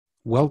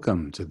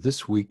Welcome to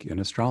This Week in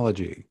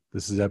Astrology.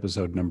 This is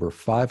episode number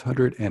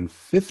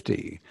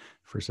 550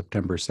 for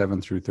September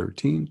 7 through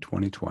 13,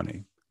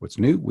 2020. What's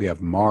new? We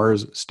have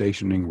Mars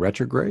stationing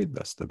retrograde.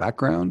 That's the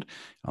background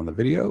on the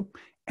video,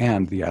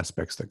 and the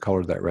aspects that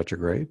color that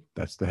retrograde.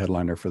 That's the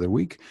headliner for the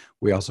week.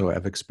 We also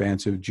have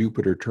expansive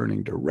Jupiter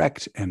turning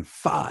direct and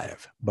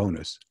 5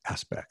 bonus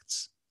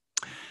aspects.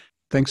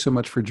 Thanks so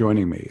much for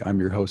joining me. I'm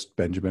your host,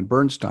 Benjamin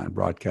Bernstein,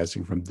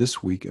 broadcasting from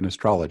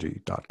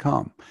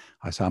thisweekinastrology.com.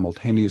 I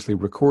simultaneously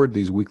record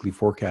these weekly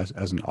forecasts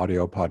as an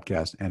audio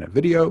podcast and a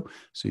video,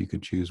 so you can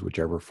choose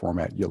whichever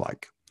format you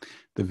like.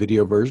 The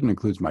video version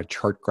includes my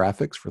chart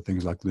graphics for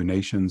things like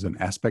lunations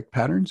and aspect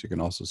patterns. You can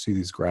also see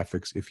these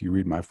graphics if you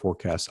read my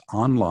forecasts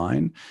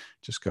online.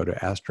 Just go to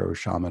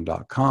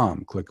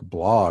astroshaman.com, click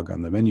blog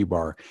on the menu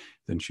bar,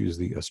 then choose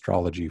the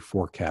astrology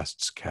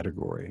forecasts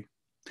category.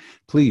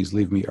 Please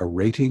leave me a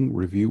rating,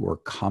 review, or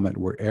comment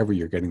wherever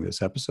you're getting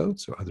this episode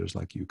so others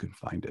like you can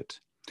find it.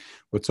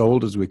 What's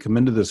old as we come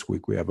into this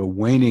week, we have a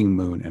waning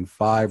moon and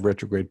 5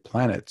 retrograde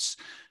planets,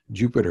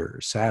 Jupiter,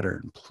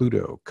 Saturn,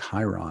 Pluto,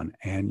 Chiron,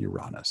 and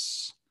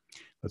Uranus.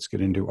 Let's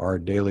get into our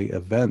daily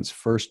events.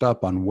 First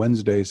up, on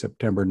Wednesday,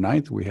 September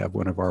 9th, we have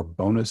one of our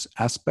bonus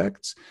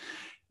aspects.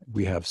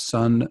 We have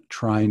Sun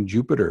trine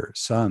Jupiter,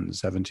 Sun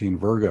 17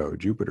 Virgo,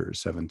 Jupiter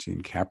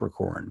 17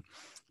 Capricorn.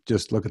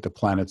 Just look at the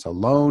planets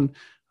alone.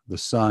 The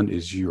Sun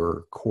is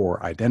your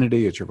core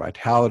identity. It's your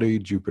vitality.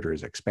 Jupiter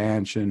is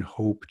expansion,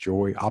 hope,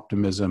 joy,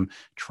 optimism.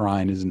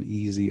 Trine is an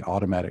easy,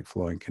 automatic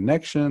flowing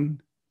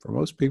connection. For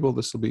most people,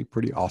 this will be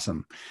pretty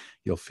awesome.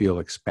 You'll feel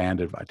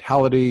expanded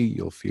vitality.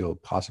 You'll feel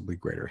possibly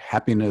greater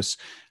happiness,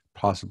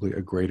 possibly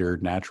a greater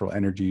natural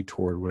energy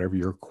toward whatever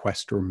your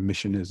quest or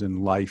mission is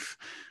in life.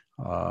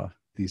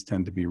 These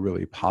tend to be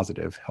really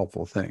positive,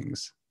 helpful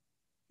things.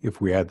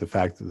 If we add the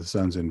fact that the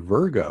Sun's in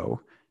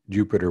Virgo,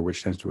 Jupiter,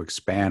 which tends to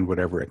expand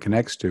whatever it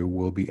connects to,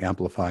 will be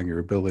amplifying your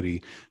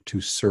ability to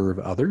serve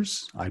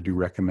others. I do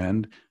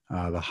recommend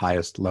the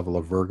highest level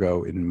of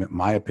Virgo, in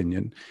my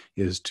opinion,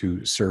 is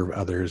to serve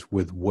others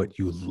with what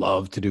you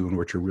love to do and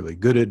what you're really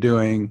good at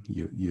doing.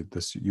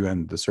 You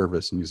end the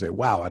service and you say,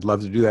 wow, I'd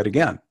love to do that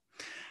again.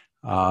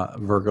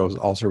 Virgo is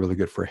also really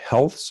good for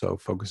health, so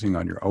focusing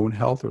on your own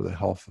health or the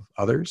health of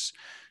others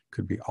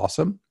could be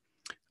awesome.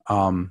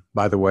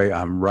 By the way,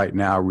 I'm right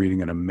now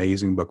reading an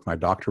amazing book my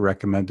doctor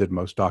recommended.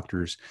 Most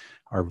doctors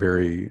are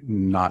very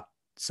not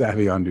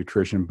savvy on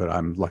nutrition, but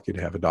I'm lucky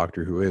to have a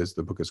doctor who is.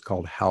 The book is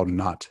called How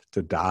Not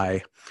to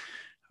Die.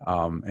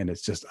 And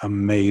it's just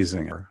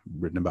amazing.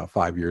 Written about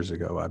 5 years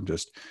ago. I'm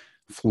just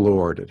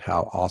floored at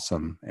how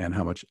awesome and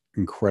how much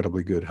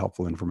incredibly good,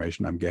 helpful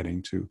information I'm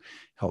getting to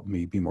help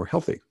me be more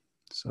healthy.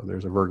 So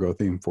there's a Virgo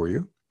theme for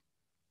you.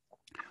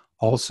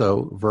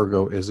 Also,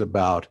 Virgo is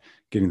about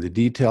getting the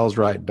details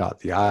right,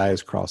 dot the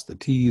I's, cross the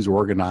T's,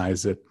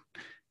 organize it,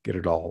 get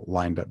it all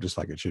lined up just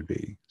like it should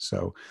be.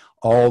 So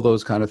all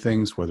those kind of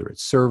things, whether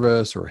it's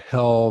service or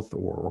health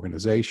or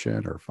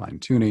organization or fine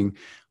tuning,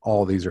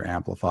 all these are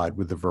amplified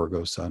with the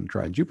Virgo Sun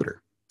trine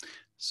Jupiter.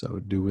 So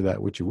do with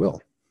that what you will.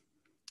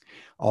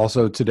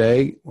 Also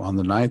today, on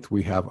the 9th,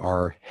 we have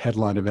our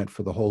headline event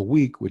for the whole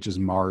week, which is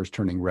Mars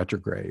turning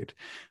retrograde.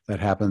 That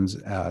happens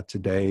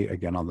today,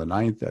 again on the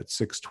 9th at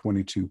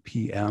 6:22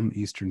 p.m.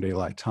 Eastern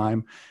Daylight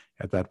Time.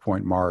 At that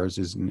point, Mars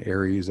is in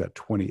Aries at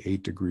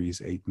 28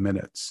 degrees 8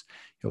 minutes.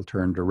 He'll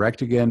turn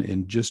direct again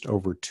in just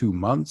over 2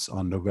 months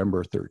on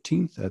November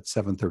 13th at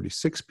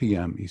 7:36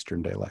 p.m.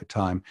 Eastern Daylight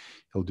Time.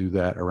 He'll do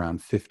that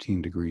around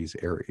 15 degrees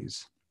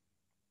Aries.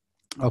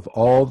 Of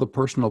all the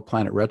personal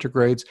planet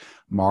retrogrades,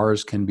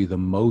 Mars can be the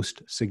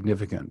most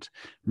significant.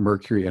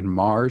 Mercury and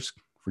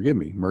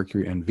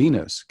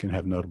Venus can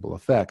have notable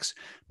effects,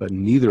 but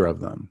neither of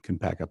them can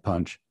pack a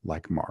punch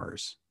like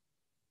Mars.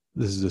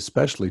 This is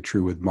especially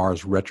true with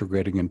Mars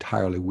retrograding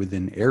entirely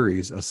within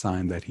Aries, a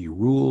sign that he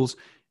rules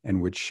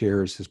and which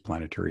shares his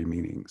planetary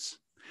meanings.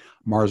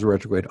 Mars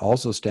retrograde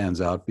also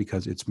stands out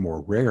because it's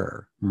more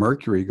rare.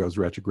 Mercury goes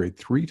retrograde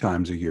 3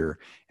 times a year,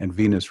 and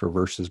Venus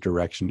reverses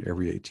direction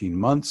every 18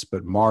 months,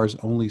 but Mars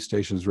only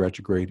stations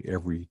retrograde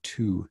every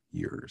 2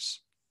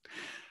 years.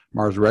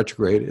 Mars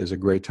retrograde is a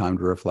great time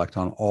to reflect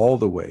on all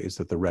the ways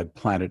that the red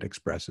planet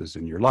expresses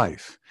in your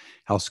life.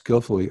 How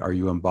skillfully are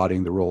you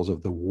embodying the roles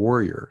of the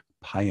warrior,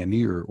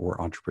 pioneer,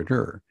 or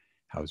entrepreneur?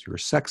 How's your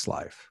sex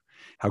life?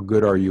 How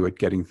good are you at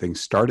getting things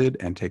started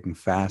and taking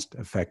fast,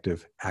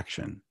 effective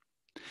action?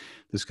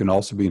 This can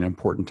also be an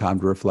important time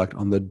to reflect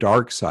on the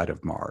dark side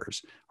of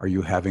Mars. Are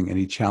you having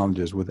any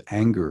challenges with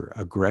anger,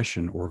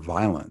 aggression, or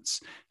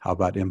violence? How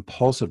about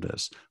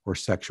impulsiveness or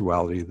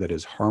sexuality that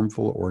is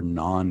harmful or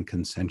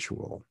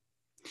non-consensual?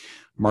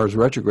 Mars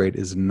retrograde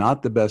is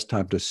not the best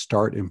time to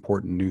start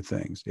important new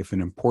things. If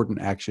an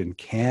important action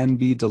can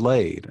be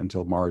delayed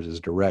until Mars is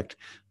direct,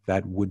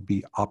 that would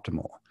be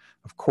optimal.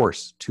 Of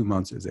course, 2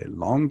 months is a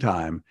long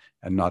time,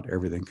 and not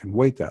everything can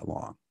wait that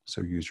long,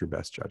 so use your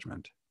best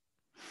judgment.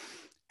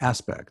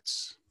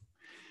 Aspects.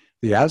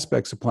 The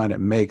aspects a planet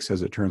makes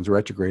as it turns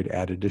retrograde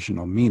add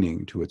additional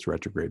meaning to its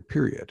retrograde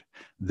period.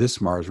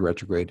 This Mars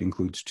retrograde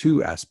includes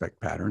two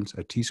aspect patterns,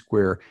 a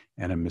T-square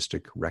and a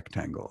mystic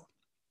rectangle.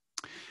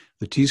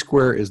 The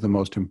T-square is the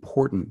most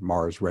important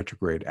Mars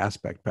retrograde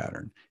aspect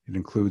pattern. It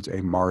includes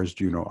a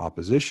Mars-Juno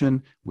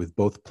opposition with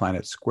both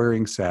planets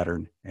squaring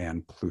Saturn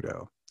and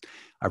Pluto.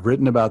 I've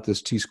written about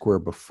this T-square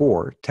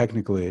before.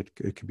 Technically,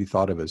 it could be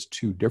thought of as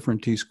two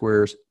different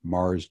T-squares,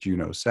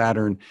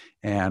 Mars-Juno-Saturn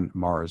and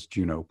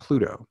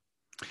Mars-Juno-Pluto.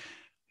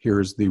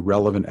 Here's the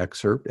relevant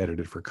excerpt,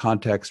 edited for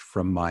context,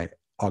 from my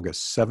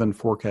August 7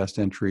 forecast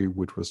entry,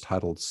 which was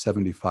titled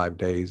 75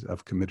 Days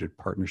of Committed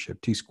Partnership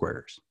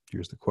T-squares.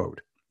 Here's the quote.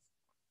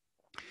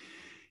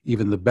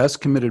 Even the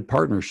best committed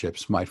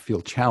partnerships might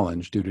feel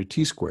challenged due to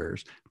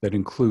T-squares that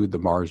include the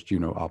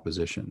Mars-Juno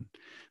opposition.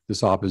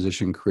 This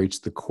opposition creates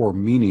the core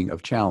meaning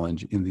of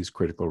challenge in these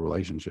critical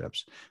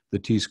relationships. The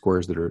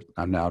T-squares that are,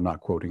 I'm now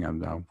not quoting, I'm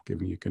now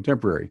giving you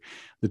contemporary.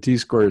 The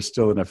T-squares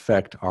still in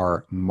effect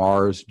are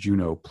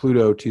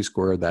Mars-Juno-Pluto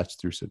T-square, that's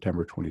through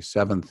September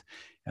 27th.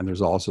 And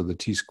there's also the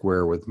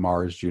T-square with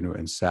Mars, Juno,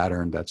 and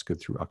Saturn, that's good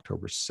through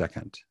October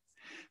 2nd.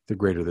 The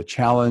greater the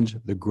challenge,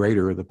 the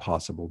greater the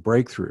possible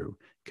breakthrough.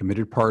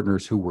 Committed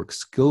partners who work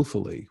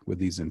skillfully with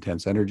these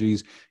intense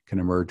energies can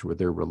emerge with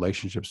their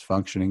relationships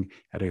functioning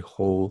at a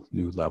whole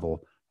new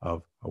level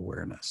of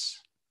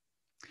awareness.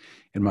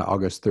 In my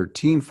August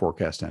 13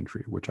 forecast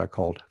entry, which I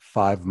called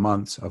 5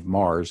 months of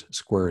Mars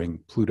squaring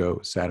Pluto,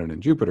 Saturn,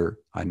 and Jupiter,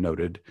 I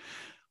noted,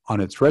 on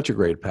its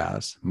retrograde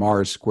path,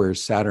 Mars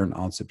squares Saturn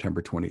on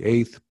September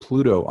 28th,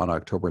 Pluto on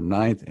October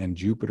 9th, and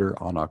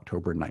Jupiter on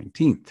October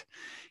 19th.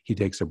 He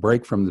takes a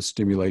break from the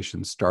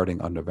stimulation starting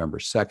on November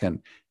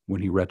 2nd,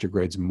 when he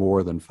retrogrades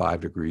more than 5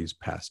 degrees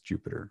past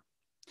Jupiter.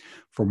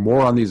 For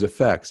more on these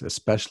effects,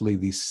 especially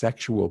the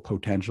sexual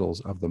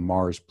potentials of the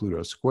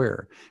Mars-Pluto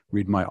square,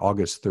 read my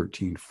August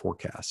 13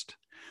 forecast.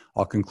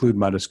 I'll conclude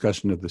my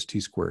discussion of this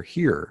T-square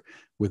here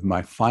with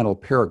my final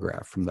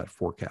paragraph from that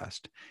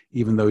forecast.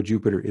 Even though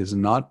Jupiter is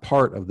not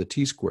part of the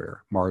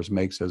T-square Mars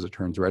makes as it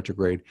turns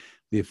retrograde,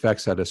 the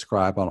effects I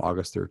describe on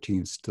August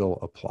 13 still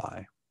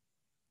apply.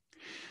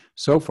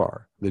 So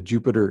far, the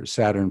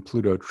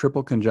Jupiter-Saturn-Pluto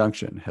triple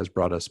conjunction has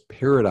brought us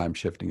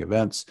paradigm-shifting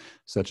events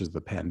such as the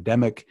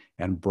pandemic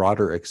and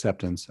broader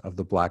acceptance of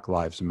the Black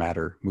Lives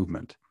Matter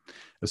movement.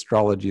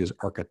 Astrology is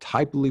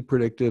archetypally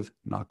predictive,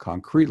 not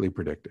concretely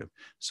predictive,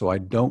 so I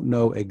don't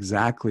know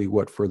exactly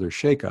what further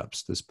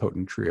shakeups this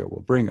potent trio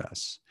will bring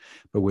us.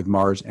 But with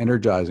Mars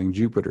energizing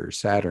Jupiter,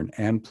 Saturn,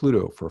 and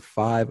Pluto for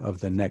 5 of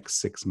the next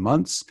 6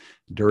 months,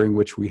 during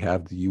which we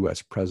have the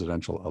US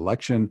presidential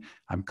election,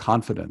 I'm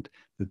confident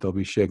that they'll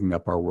be shaking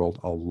up our world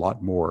a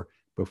lot more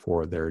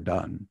before they're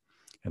done.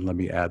 And let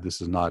me add,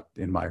 this is not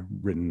in my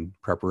written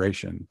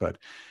preparation, but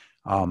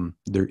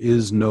there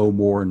is no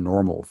more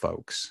normal,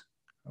 folks.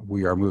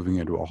 We are moving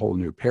into a whole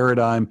new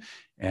paradigm,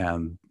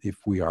 and if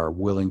we are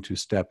willing to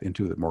step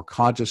into it more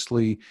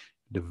consciously,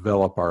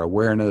 develop our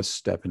awareness,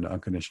 step into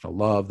unconditional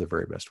love the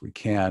very best we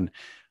can,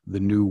 the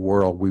new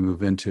world we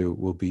move into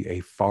will be a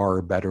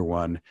far better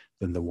one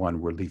than the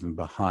one we're leaving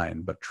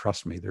behind. But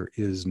trust me, there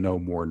is no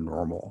more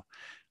normal.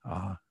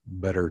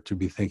 Better to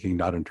be thinking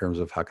not in terms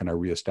of how can I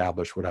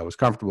reestablish what I was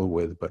comfortable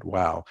with, but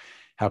wow,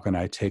 how can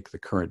I take the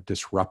current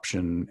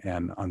disruption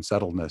and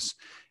unsettledness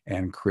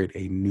and create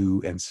a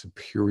new and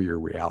superior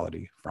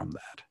reality from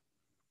that.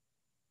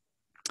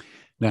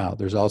 Now,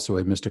 there's also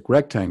a mystic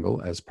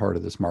rectangle as part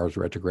of this Mars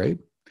retrograde.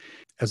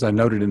 As I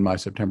noted in my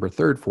September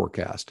 3rd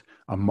forecast,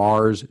 a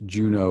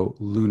Mars-Juno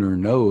lunar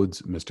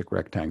nodes mystic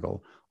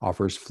rectangle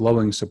offers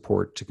flowing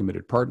support to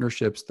committed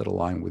partnerships that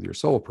align with your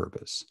soul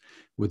purpose.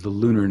 With the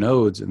lunar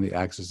nodes in the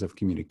axis of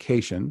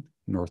communication,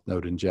 North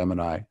Node in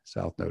Gemini,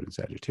 South Node in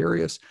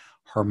Sagittarius,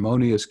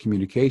 harmonious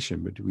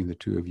communication between the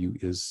two of you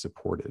is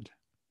supported.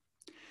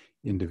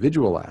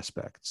 Individual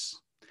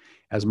aspects.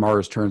 As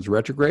Mars turns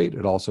retrograde,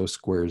 it also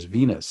squares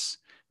Venus.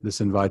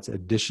 This invites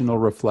additional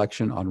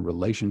reflection on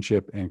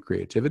relationship and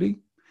creativity.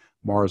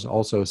 Mars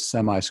also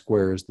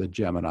semi-squares the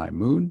Gemini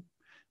moon.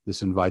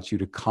 This invites you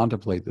to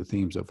contemplate the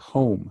themes of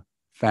home,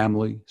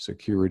 family,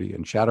 security,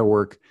 and shadow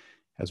work,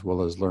 as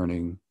well as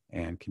learning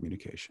and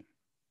communication.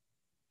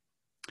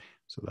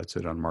 So that's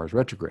it on Mars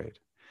retrograde.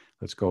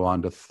 Let's go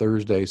on to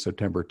Thursday,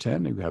 September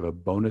 10. We have a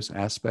bonus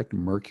aspect,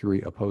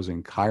 Mercury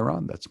opposing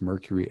Chiron. That's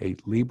Mercury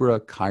 8 Libra,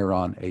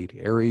 Chiron 8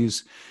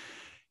 Aries.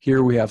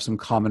 Here we have some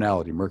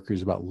commonality. Mercury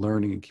is about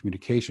learning and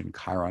communication.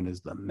 Chiron is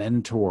the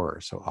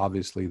mentor. So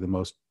obviously the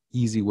most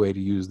easy way to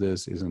use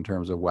this is in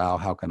terms of, wow,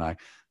 how can I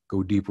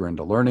go deeper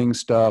into learning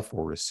stuff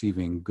or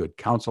receiving good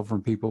counsel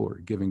from people or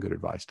giving good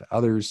advice to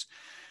others.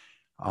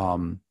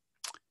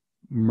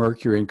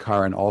 Mercury and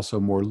Chiron also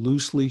more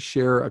loosely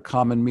share a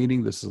common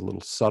meaning. This is a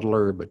little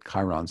subtler, but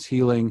Chiron's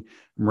healing.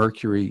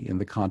 Mercury, in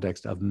the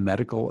context of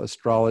medical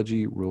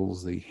astrology,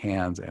 rules the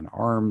hands and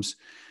arms.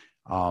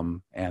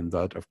 And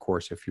that, of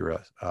course, if you're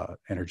an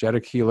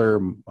energetic healer,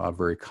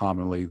 very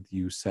commonly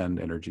you send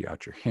energy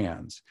out your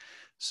hands.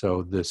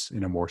 So this,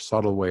 in a more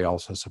subtle way,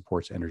 also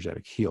supports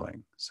energetic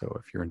healing. So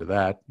if you're into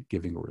that,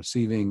 giving or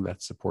receiving,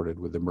 that's supported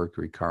with the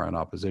Mercury Chiron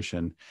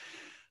opposition.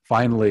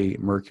 Finally,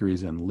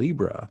 Mercury's in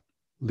Libra.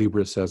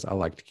 Libra says, I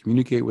like to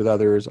communicate with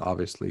others.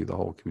 Obviously, the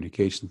whole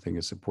communication thing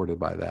is supported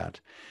by that.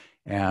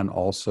 And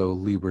also,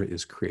 Libra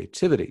is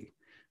creativity.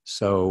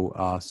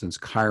 So since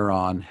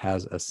Chiron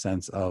has a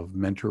sense of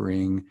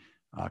mentoring,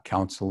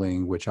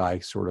 counseling, which I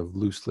sort of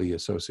loosely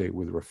associate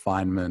with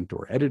refinement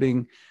or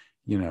editing,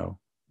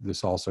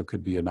 this also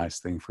could be a nice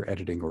thing for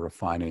editing or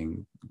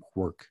refining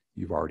work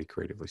you've already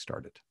creatively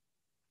started.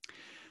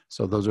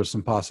 So those are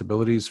some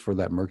possibilities for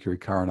that Mercury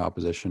Chiron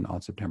opposition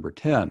on September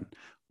 10.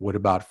 What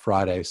about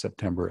Friday,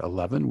 September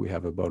 11? We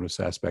have a bonus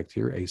aspect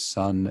here, a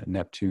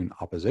Sun-Neptune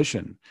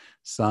opposition.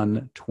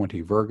 Sun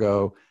 20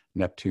 Virgo,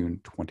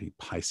 Neptune 20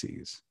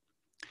 Pisces.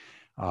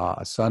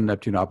 A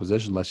Sun-Neptune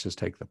opposition, let's just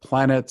take the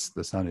planets.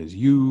 The Sun is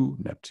you,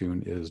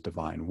 Neptune is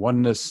divine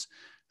oneness.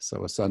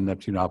 So a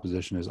Sun-Neptune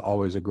opposition is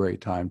always a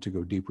great time to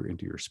go deeper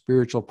into your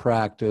spiritual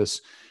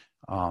practice.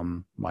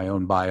 My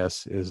own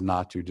bias is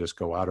not to just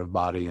go out of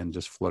body and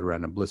just float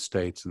around in bliss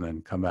states and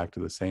then come back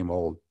to the same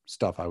old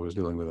stuff I was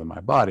dealing with in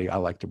my body. I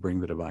like to bring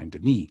the divine to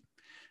me,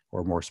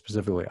 or more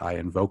specifically, I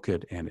invoke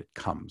it and it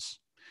comes.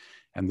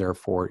 And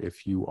therefore,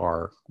 if you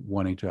are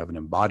wanting to have an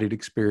embodied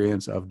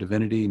experience of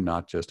divinity,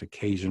 not just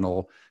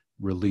occasional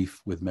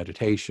relief with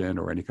meditation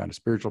or any kind of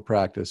spiritual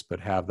practice, but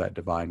have that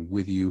divine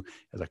with you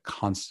as a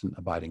constant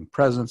abiding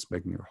presence,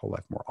 making your whole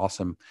life more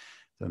awesome,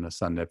 then a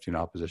Sun-Neptune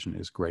opposition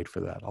is great for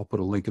that. I'll put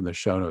a link in the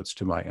show notes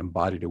to my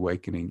Embodied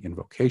Awakening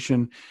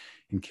invocation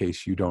in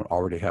case you don't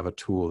already have a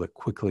tool that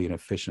quickly and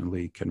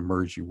efficiently can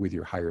merge you with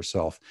your higher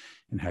self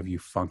and have you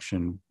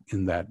function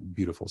in that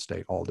beautiful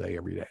state all day,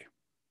 every day.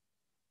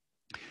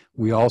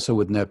 We also,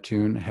 with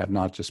Neptune, have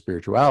not just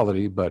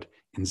spirituality, but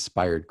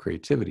inspired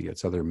creativity,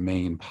 its other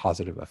main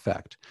positive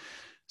effect.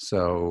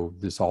 So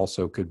this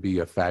also could be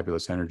a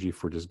fabulous energy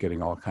for just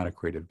getting all kind of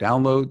creative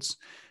downloads.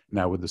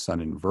 Now with the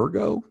Sun in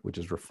Virgo, which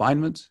is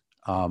refinement,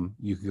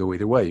 you could go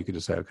either way. You could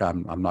just say, okay,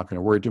 I'm not going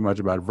to worry too much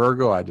about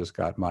Virgo. I just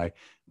got my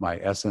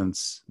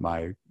essence,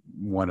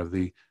 one of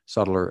the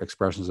subtler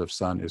expressions of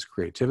Sun is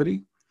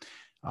creativity.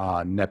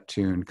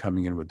 Neptune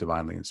coming in with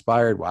divinely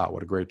inspired. Wow,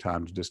 what a great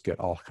time to just get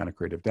all kind of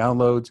creative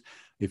downloads.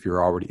 If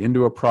you're already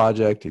into a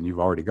project and you've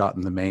already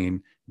gotten the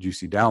main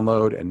juicy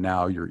download and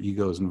now your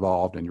ego is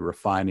involved and you're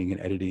refining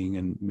and editing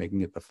and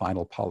making it the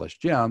final polished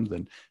gem,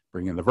 then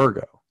bring in the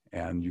Virgo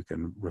and you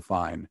can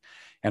refine.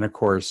 And of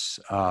course,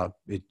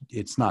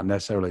 it's not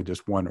necessarily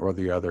just one or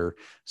the other.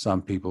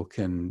 Some people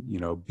can,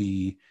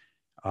 be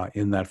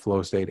in that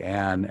flow state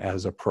and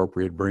as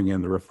appropriate, bring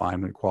in the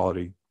refinement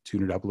quality,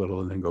 tune it up a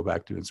little, and then go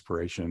back to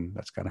inspiration.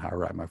 That's kind of how I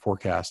write my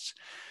forecasts.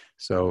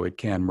 So it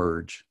can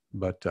merge,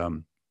 but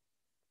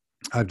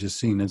I've just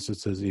seen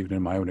instances, even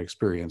in my own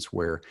experience,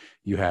 where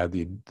you had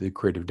the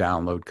creative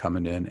download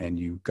coming in and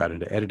you got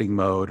into editing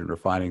mode and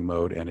refining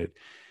mode, and it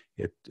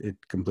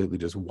completely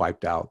just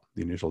wiped out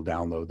the initial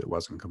download that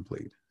wasn't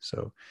complete.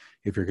 So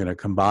if you're going to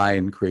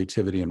combine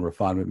creativity and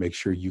refinement, make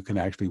sure you can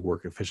actually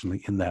work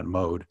efficiently in that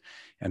mode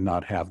and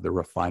not have the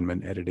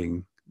refinement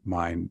editing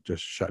mind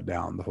just shut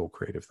down the whole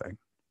creative thing.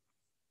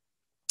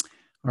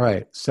 All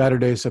right,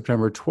 Saturday,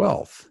 September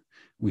 12th.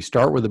 We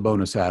start with the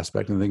bonus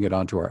aspect and then get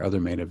on to our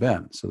other main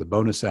event. So the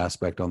bonus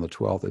aspect on the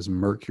 12th is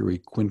Mercury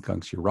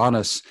quincunx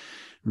Uranus.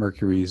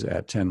 Mercury's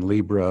at 10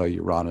 Libra,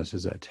 Uranus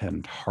is at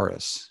 10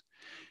 Taurus.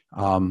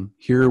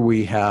 Here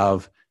we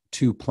have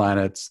two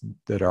planets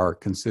that are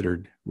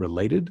considered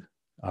related.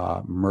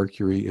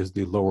 Mercury is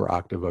the lower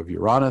octave of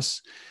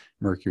Uranus.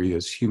 Mercury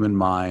is human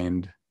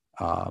mind,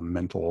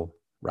 mental,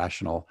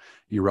 rational.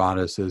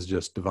 Uranus is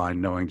just divine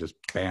knowing, just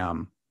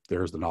bam,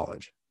 there's the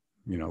knowledge,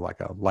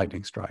 like a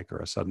lightning strike or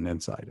a sudden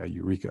insight, a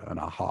eureka, an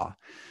aha.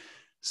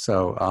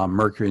 So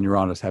Mercury and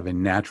Uranus have a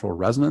natural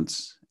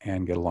resonance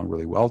and get along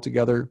really well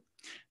together.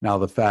 Now,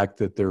 the fact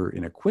that they're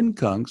in a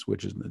quincunx,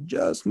 which is an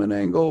adjustment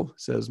angle,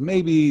 says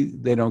maybe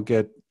they don't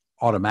get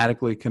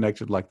automatically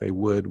connected like they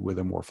would with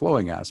a more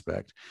flowing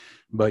aspect,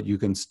 but you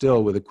can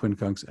still, with a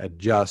quincunx,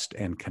 adjust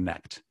and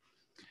connect.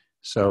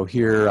 So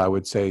here I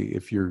would say,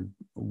 if you're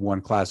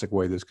one classic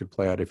way this could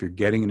play out, if you're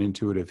getting an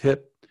intuitive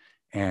hit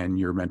and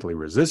you're mentally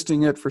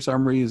resisting it for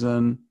some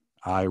reason,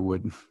 I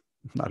would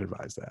not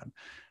advise that.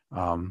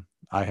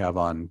 I have,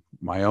 on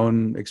my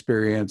own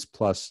experience,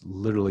 plus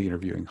literally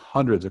interviewing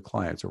hundreds of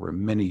clients over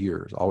many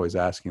years, always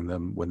asking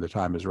them when the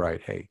time is right,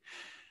 hey,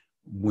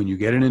 when you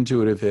get an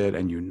intuitive hit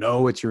and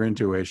it's your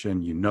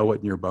intuition, it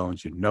in your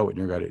bones, it in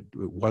your gut, it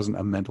wasn't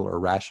a mental or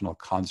rational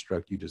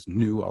construct, you just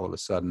knew all of a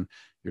sudden,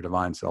 your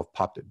divine self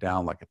popped it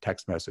down like a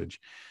text message.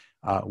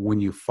 When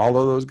you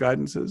follow those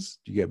guidances,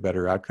 do you get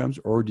better outcomes,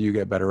 or do you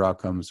get better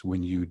outcomes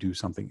when you do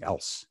something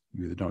else?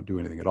 You either don't do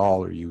anything at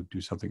all, or you do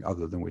something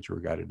other than what you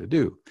were guided to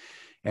do.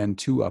 And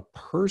to a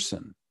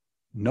person,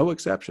 no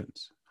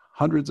exceptions,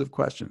 hundreds of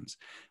questions,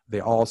 they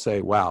all say,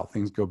 wow,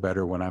 things go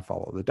better when I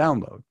follow the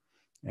download.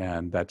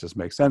 And that just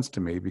makes sense to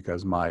me,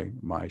 because my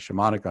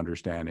shamanic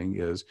understanding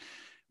is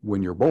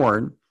when you're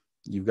born,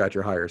 you've got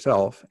your higher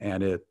self,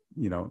 and it,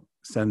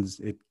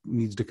 it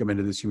needs to come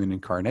into this human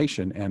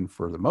incarnation. And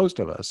for the most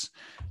of us,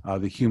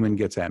 the human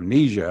gets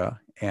amnesia,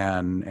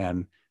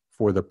 and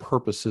for the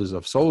purposes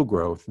of soul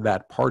growth,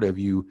 that part of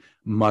you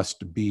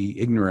must be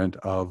ignorant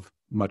of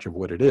much of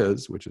what it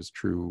is, which is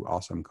true,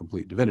 awesome,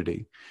 complete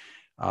divinity.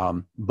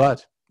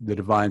 But the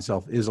divine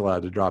self is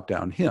allowed to drop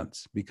down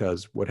hints,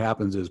 because what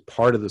happens is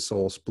part of the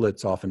soul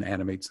splits off and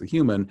animates the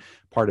human.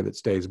 Part of it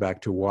stays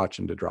back to watch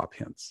and to drop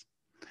hints,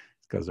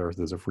 because Earth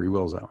is a free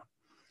will zone.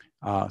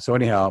 So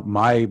anyhow,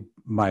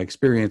 my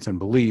experience and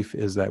belief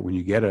is that when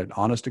you get an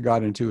honest to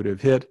God intuitive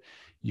hit,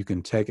 you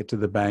can take it to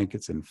the bank.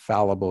 It's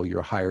infallible.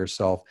 Your higher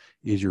self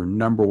is your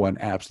number one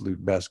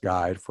absolute best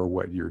guide for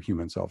what your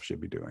human self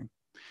should be doing.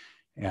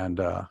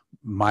 And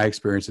my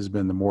experience has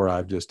been, the more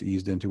I've just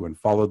eased into and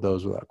followed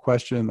those without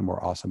question, the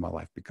more awesome my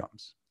life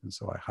becomes. And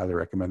so I highly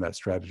recommend that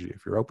strategy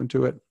if you're open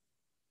to it.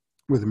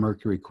 With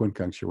Mercury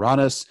quincunx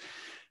Uranus,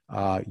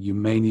 you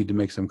may need to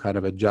make some kind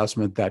of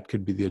adjustment. That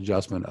could be the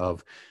adjustment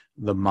of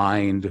the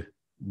mind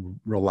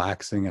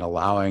relaxing and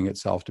allowing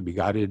itself to be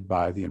guided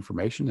by the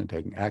information and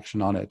taking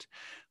action on it.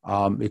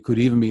 It could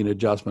even be an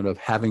adjustment of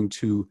having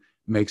to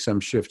make some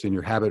shift in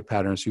your habit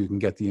pattern so you can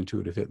get the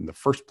intuitive hit in the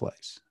first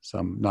place.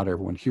 Not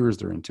everyone hears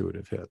their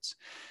intuitive hits,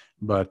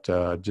 but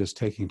just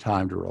taking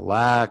time to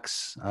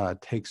relax,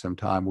 take some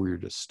time where you're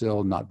just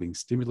still, not being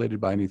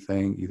stimulated by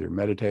anything, either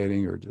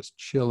meditating or just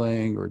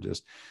chilling or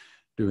just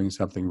doing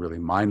something really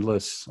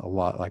mindless. A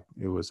lot, like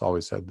it was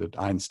always said that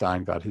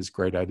Einstein got his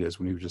great ideas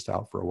when he was just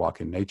out for a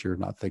walk in nature,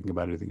 not thinking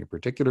about anything in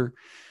particular.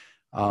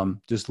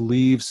 Just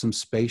leave some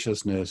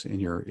spaciousness in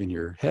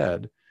your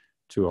head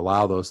to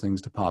allow those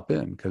things to pop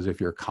in. Because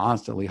if you're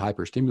constantly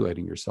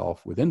hyperstimulating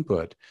yourself with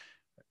input,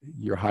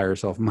 your higher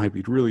self might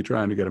be really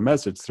trying to get a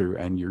message through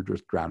and you're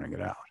just drowning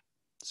it out.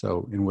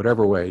 So in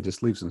whatever way,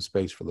 just leave some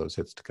space for those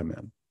hits to come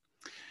in.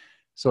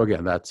 So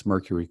again, that's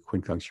Mercury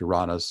quincunx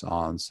Uranus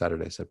on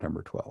Saturday,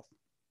 September 12th.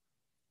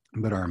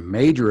 But our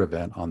major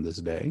event on this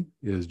day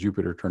is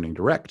Jupiter turning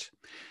direct.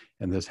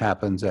 And this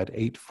happens at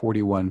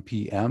 8:41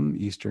 p.m.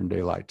 Eastern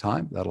Daylight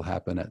Time. That'll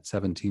happen at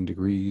 17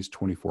 degrees,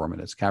 24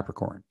 minutes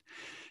Capricorn.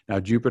 Now,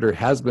 Jupiter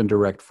has been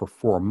direct for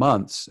 4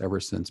 months, ever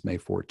since May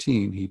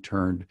 14. He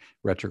turned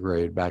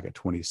retrograde back at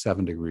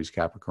 27 degrees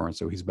Capricorn,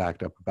 so he's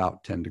backed up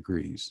about 10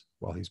 degrees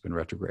while he's been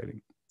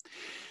retrograding.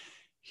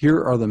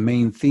 Here are the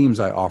main themes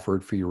I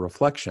offered for your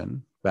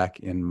reflection back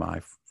in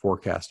my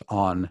forecast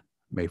on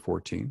May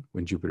 14,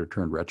 when Jupiter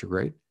turned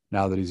retrograde.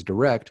 Now that he's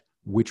direct,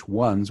 which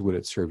ones would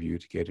it serve you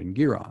to get in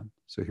gear on?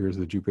 So here's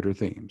the Jupiter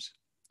themes: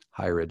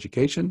 higher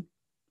education,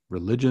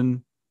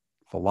 religion,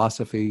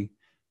 philosophy,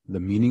 the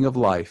meaning of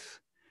life,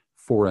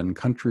 foreign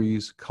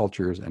countries,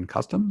 cultures, and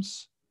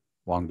customs,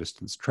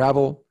 long-distance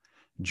travel,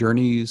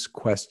 journeys,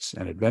 quests,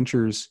 and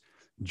adventures,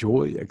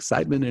 joy,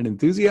 excitement, and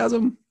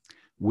enthusiasm,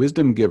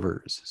 wisdom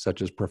givers,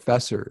 such as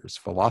professors,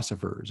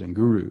 philosophers, and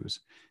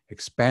gurus,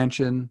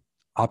 expansion,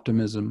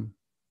 optimism,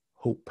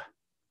 hope.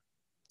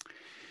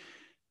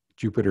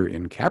 Jupiter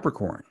in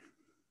Capricorn.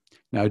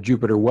 Now,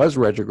 Jupiter was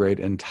retrograde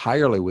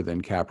entirely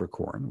within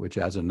Capricorn, which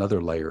adds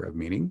another layer of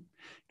meaning.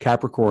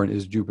 Capricorn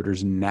is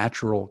Jupiter's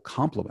natural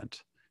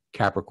complement.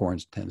 Capricorn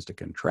tends to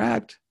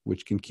contract,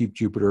 which can keep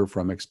Jupiter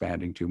from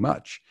expanding too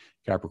much.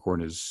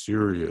 Capricorn is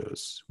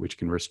serious, which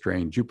can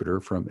restrain Jupiter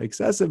from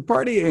excessive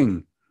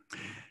partying.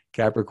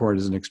 Capricorn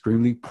is an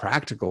extremely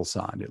practical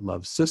sign. It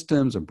loves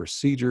systems and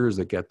procedures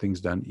that get things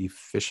done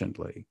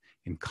efficiently.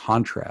 In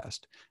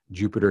contrast,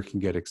 Jupiter can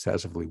get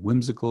excessively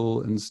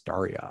whimsical and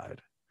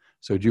starry-eyed.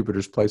 So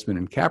Jupiter's placement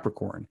in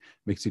Capricorn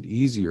makes it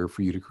easier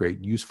for you to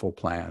create useful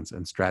plans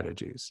and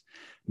strategies.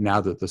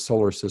 Now that the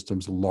solar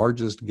system's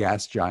largest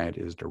gas giant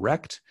is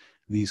direct,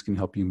 these can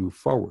help you move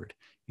forward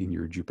in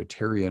your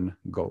Jupiterian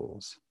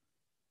goals.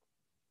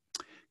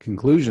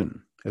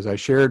 Conclusion. As I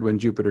shared when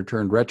Jupiter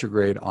turned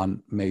retrograde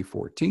on May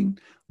 14,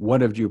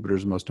 one of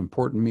Jupiter's most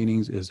important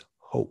meanings is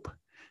hope.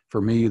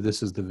 For me,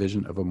 this is the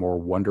vision of a more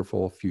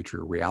wonderful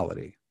future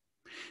reality.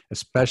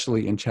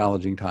 Especially in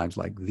challenging times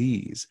like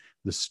these,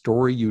 the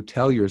story you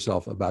tell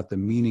yourself about the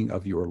meaning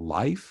of your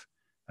life,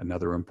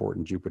 another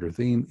important Jupiter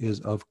theme, is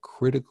of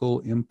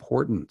critical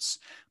importance.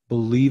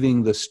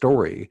 Believing the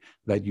story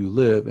that you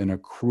live in a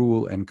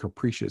cruel and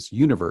capricious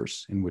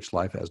universe in which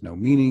life has no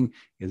meaning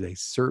is a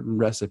certain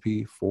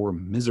recipe for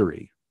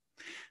misery.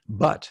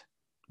 But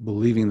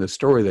believing the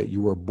story that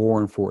you were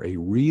born for a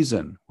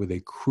reason with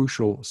a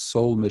crucial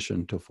soul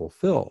mission to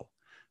fulfill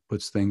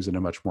puts things in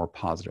a much more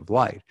positive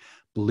light.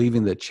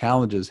 Believing that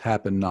challenges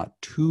happen not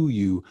to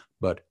you,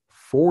 but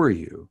for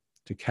you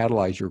to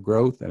catalyze your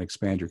growth and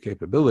expand your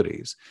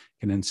capabilities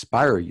can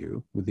inspire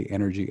you with the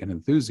energy and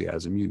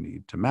enthusiasm you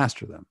need to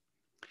master them.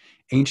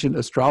 Ancient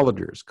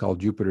astrologers called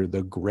Jupiter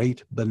the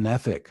Great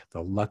Benefic,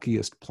 the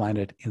luckiest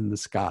planet in the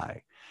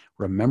sky.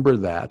 Remember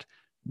that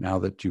now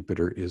that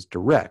Jupiter is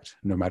direct.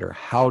 No matter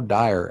how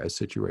dire a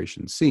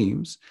situation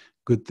seems,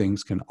 good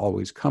things can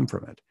always come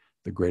from it.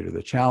 The greater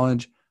the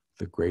challenge,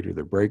 the greater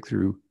the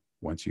breakthrough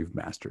once you've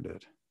mastered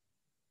it.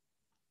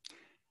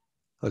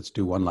 Let's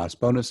do one last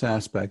bonus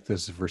aspect.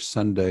 This is for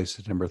Sunday,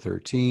 September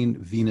 13,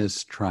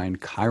 Venus trine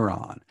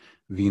Chiron.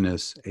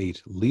 Venus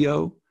 8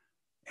 Leo,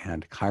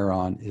 and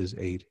Chiron is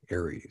 8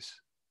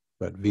 Aries.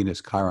 But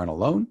Venus Chiron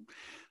alone.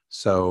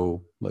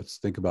 So let's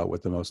think about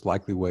what the most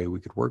likely way we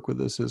could work with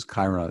this is.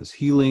 Chiron is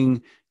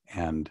healing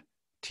and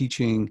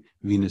teaching.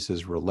 Venus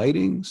is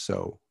relating.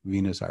 So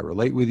Venus, I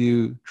relate with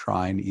you.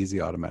 Trine, easy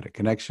automatic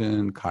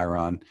connection.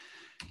 Chiron,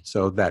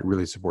 so that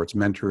really supports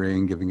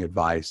mentoring, giving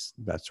advice,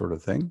 that sort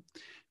of thing.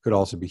 Could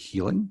also be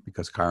healing,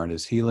 because Chiron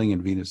is healing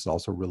and Venus is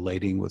also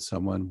relating with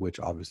someone, which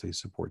obviously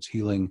supports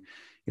healing.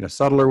 In a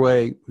subtler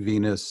way,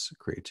 Venus,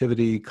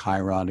 creativity,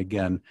 Chiron,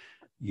 again,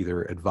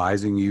 either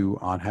advising you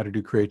on how to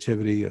do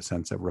creativity, a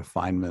sense of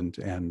refinement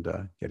and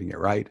getting it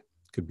right,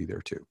 could be there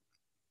too.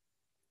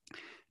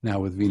 Now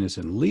with Venus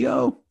in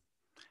Leo,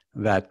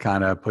 that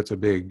kind of puts a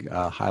big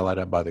highlight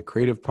up by the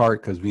creative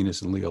part, because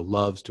Venus in Leo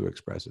loves to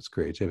express its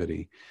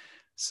creativity.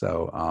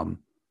 So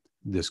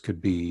this could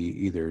be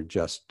either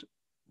just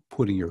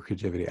putting your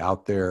creativity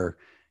out there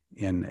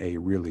in a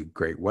really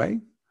great way.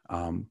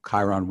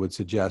 Chiron would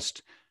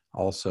suggest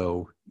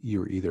also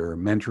you're either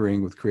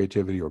mentoring with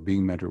creativity or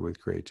being mentored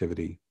with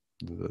creativity,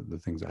 the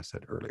things I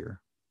said earlier.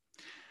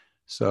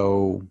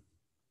 So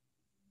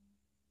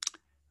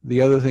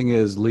the other thing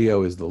is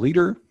Leo is the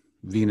leader.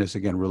 Venus,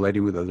 again,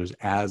 relating with others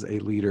as a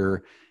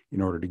leader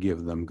in order to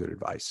give them good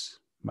advice.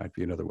 Might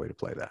be another way to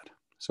play that.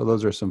 So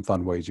those are some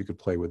fun ways you could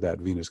play with that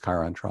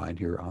Venus-Chiron trine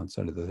here on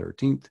Sunday the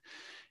 13th.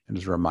 And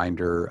as a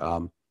reminder,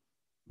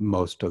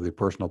 most of the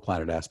personal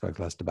planet aspects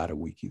last about a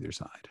week either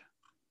side.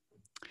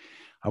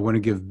 I want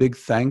to give big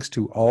thanks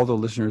to all the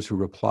listeners who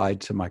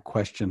replied to my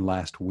question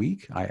last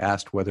week. I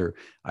asked whether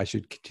I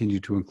should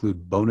continue to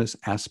include bonus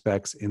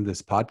aspects in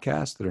this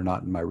podcast that are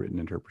not in my written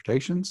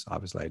interpretations.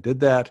 Obviously, I did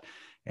that.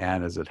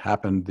 And as it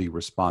happened, the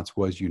response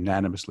was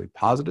unanimously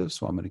positive.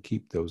 So I'm going to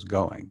keep those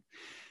going.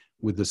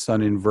 With the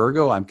sun in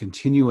Virgo, I'm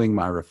continuing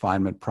my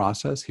refinement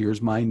process.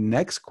 Here's my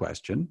next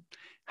question.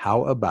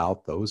 How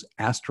about those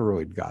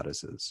asteroid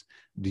goddesses?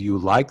 Do you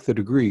like the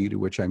degree to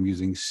which I'm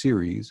using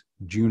Ceres,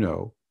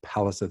 Juno,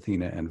 Pallas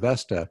Athena, and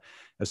Vesta,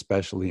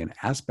 especially in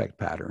aspect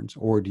patterns,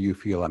 or do you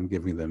feel I'm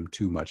giving them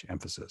too much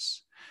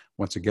emphasis?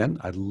 Once again,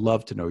 I'd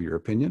love to know your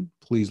opinion.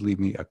 Please leave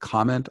me a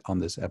comment on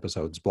this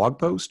episode's blog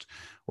post,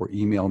 or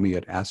email me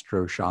at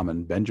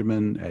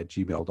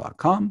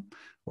astroshamanbenjamin@gmail.com,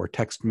 or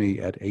text me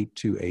at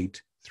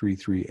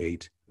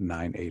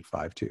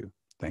 828-338-9852.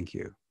 Thank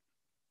you.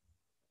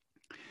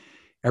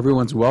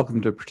 Everyone's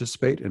welcome to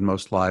participate in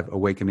most live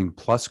Awakening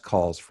Plus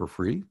calls for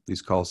free.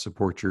 These calls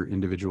support your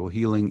individual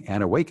healing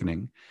and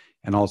awakening,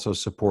 and also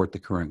support the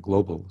current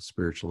global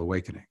spiritual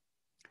awakening.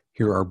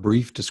 Here are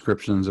brief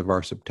descriptions of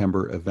our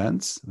September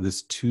events.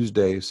 This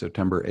Tuesday,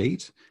 September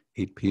 8th,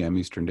 8 p.m.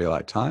 Eastern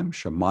Daylight Time,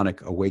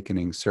 Shamanic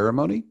Awakening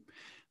Ceremony.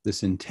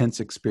 This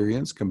intense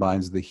experience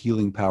combines the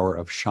healing power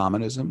of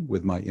shamanism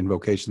with my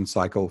invocation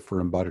cycle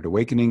for embodied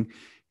awakening.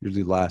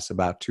 Usually lasts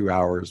about 2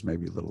 hours,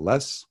 maybe a little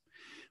less.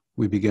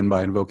 We begin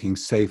by invoking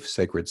safe,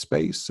 sacred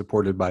space,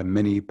 supported by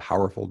many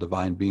powerful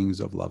divine beings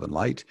of love and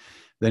light.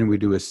 Then we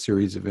do a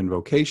series of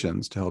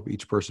invocations to help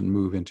each person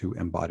move into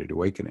embodied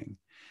awakening.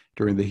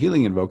 During the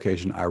healing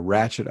invocation, I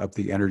ratchet up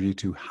the energy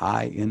to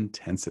high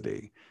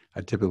intensity.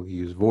 I typically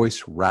use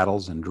voice,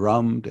 rattles, and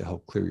drum to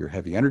help clear your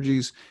heavy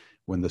energies.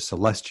 When the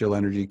celestial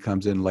energy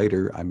comes in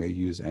later, I may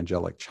use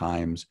angelic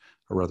chimes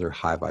or other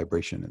high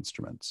vibration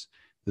instruments.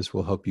 This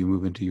will help you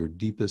move into your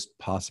deepest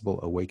possible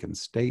awakened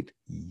state.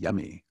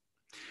 Yummy.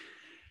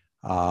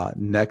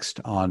 Next,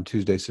 on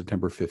Tuesday,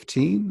 September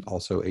 15,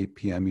 also 8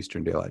 p.m.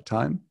 Eastern Daylight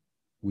Time,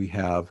 we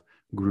have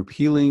group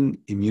healing,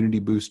 immunity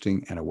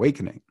boosting, and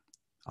awakening.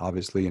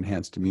 Obviously,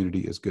 enhanced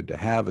immunity is good to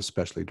have,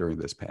 especially during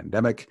this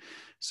pandemic.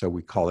 So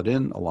we call it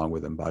in along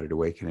with embodied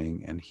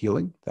awakening and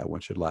healing. That one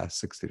should last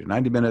 60 to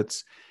 90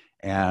 minutes.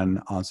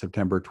 And on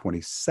September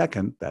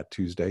 22nd, that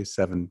Tuesday,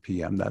 7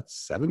 p.m., that's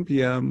 7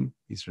 p.m.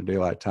 Eastern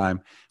Daylight Time,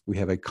 we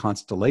have a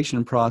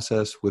constellation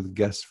process with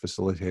guest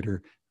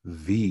facilitator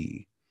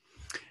V.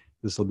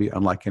 This will be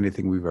unlike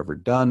anything we've ever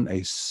done,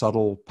 a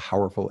subtle,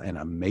 powerful, and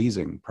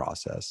amazing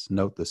process.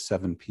 Note the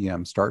 7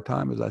 p.m. start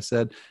time. As I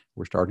said,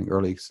 we're starting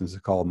early since the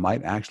call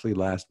might actually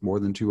last more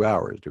than 2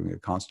 hours. Doing a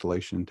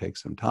constellation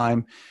takes some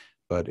time,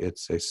 but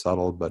it's a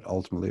subtle, but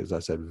ultimately, as I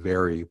said,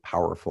 very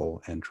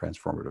powerful and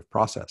transformative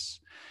process.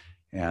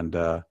 And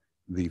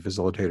the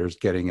facilitator's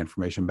getting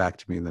information back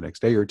to me in the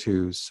next day or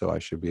two, so I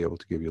should be able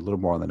to give you a little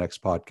more on the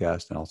next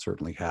podcast, and I'll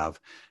certainly have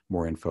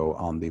more info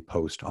on the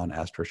post on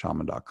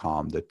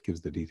astroshaman.com that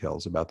gives the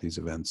details about these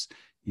events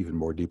even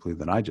more deeply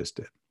than I just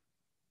did.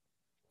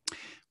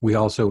 We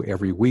also,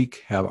 every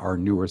week, have our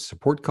newest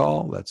support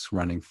call that's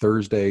running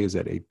Thursdays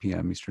at 8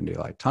 p.m. Eastern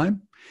Daylight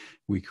Time.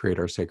 We create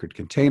our sacred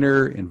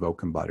container,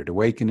 invoke embodied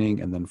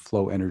awakening, and then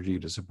flow energy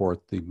to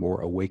support the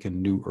more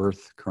awakened new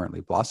earth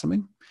currently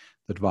blossoming.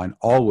 The divine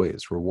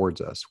always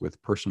rewards us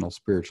with personal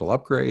spiritual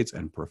upgrades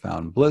and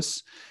profound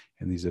bliss,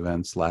 and these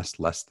events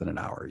last less than an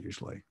hour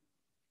usually.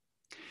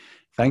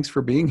 Thanks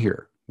for being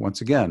here.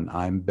 Once again,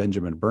 I'm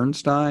Benjamin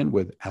Bernstein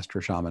with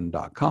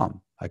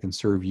astroshaman.com. I can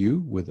serve you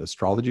with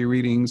astrology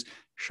readings,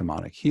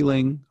 shamanic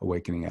healing,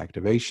 awakening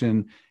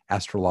activation,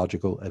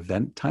 astrological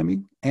event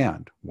timing,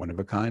 and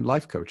one-of-a-kind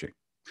life coaching.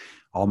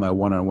 All my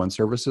one-on-one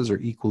services are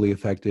equally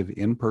effective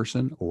in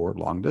person or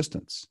long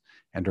distance.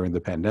 And during the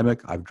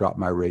pandemic, I've dropped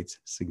my rates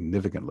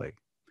significantly.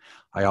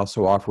 I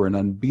also offer an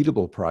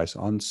unbeatable price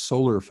on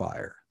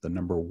SolarFire, the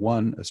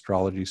 #1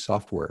 astrology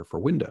software for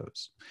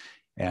Windows.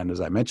 And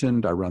as I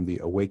mentioned, I run the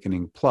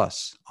Awakening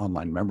Plus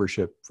online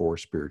membership for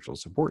spiritual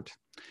support.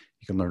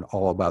 You can learn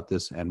all about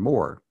this and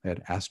more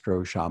at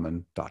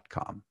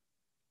astroshaman.com.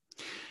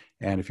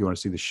 And if you want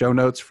to see the show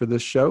notes for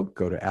this show,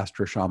 go to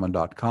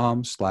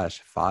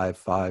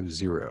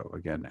astroshaman.com/550.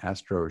 Again,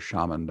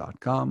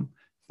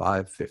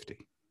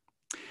 astroshaman.com/550.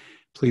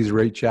 Please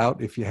reach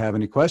out if you have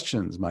any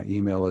questions. My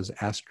email is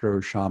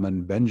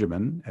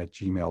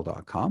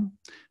astroshamanbenjamin@gmail.com.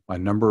 My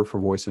number for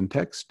voice and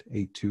text,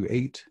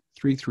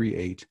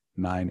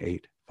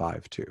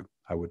 828-338-9852.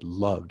 I would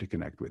love to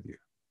connect with you.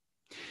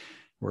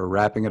 We're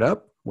wrapping it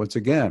up. Once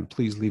again,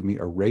 please leave me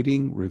a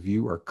rating,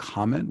 review, or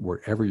comment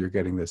wherever you're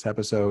getting this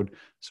episode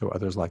so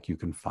others like you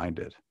can find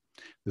it.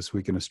 This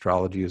Week in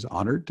Astrology is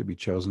honored to be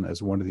chosen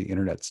as one of the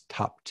internet's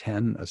top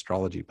 10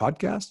 astrology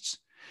podcasts.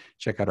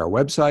 Check out our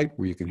website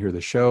where you can hear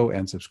the show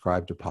and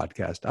subscribe to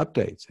podcast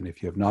updates. And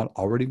if you have not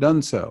already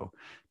done so,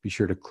 be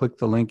sure to click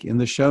the link in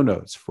the show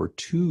notes for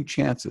 2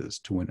 chances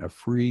to win a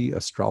free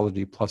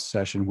Astrology Plus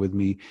session with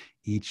me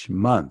each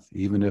month.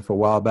 Even if a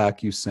while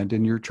back you sent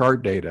in your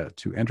chart data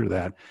to enter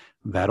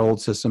that old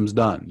system's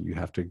done. You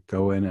have to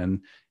go in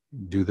and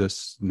do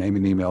this name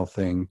and email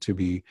thing to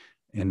be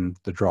in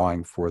the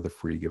drawing for the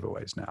free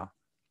giveaways now.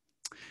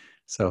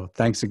 So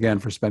thanks again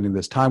for spending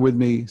this time with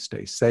me.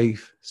 Stay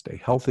safe, stay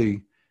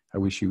healthy. I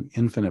wish you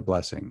infinite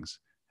blessings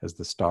as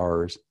the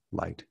stars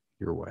light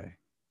your way.